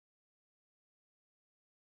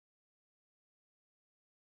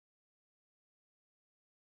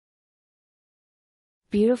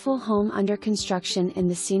Beautiful home under construction in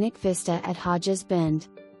the scenic Vista at Hodges Bend.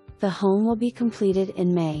 The home will be completed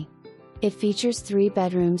in May. It features 3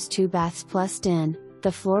 bedrooms, 2 baths plus den.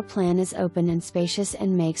 The floor plan is open and spacious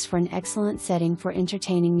and makes for an excellent setting for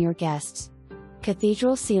entertaining your guests.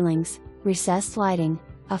 Cathedral ceilings, recessed lighting,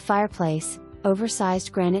 a fireplace,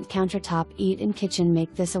 oversized granite countertop eat-in kitchen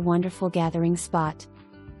make this a wonderful gathering spot.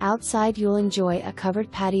 Outside you'll enjoy a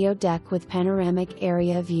covered patio deck with panoramic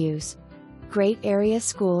area views. Great area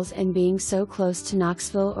schools, and being so close to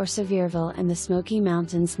Knoxville or Sevierville and the Smoky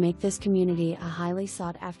Mountains make this community a highly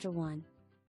sought after one.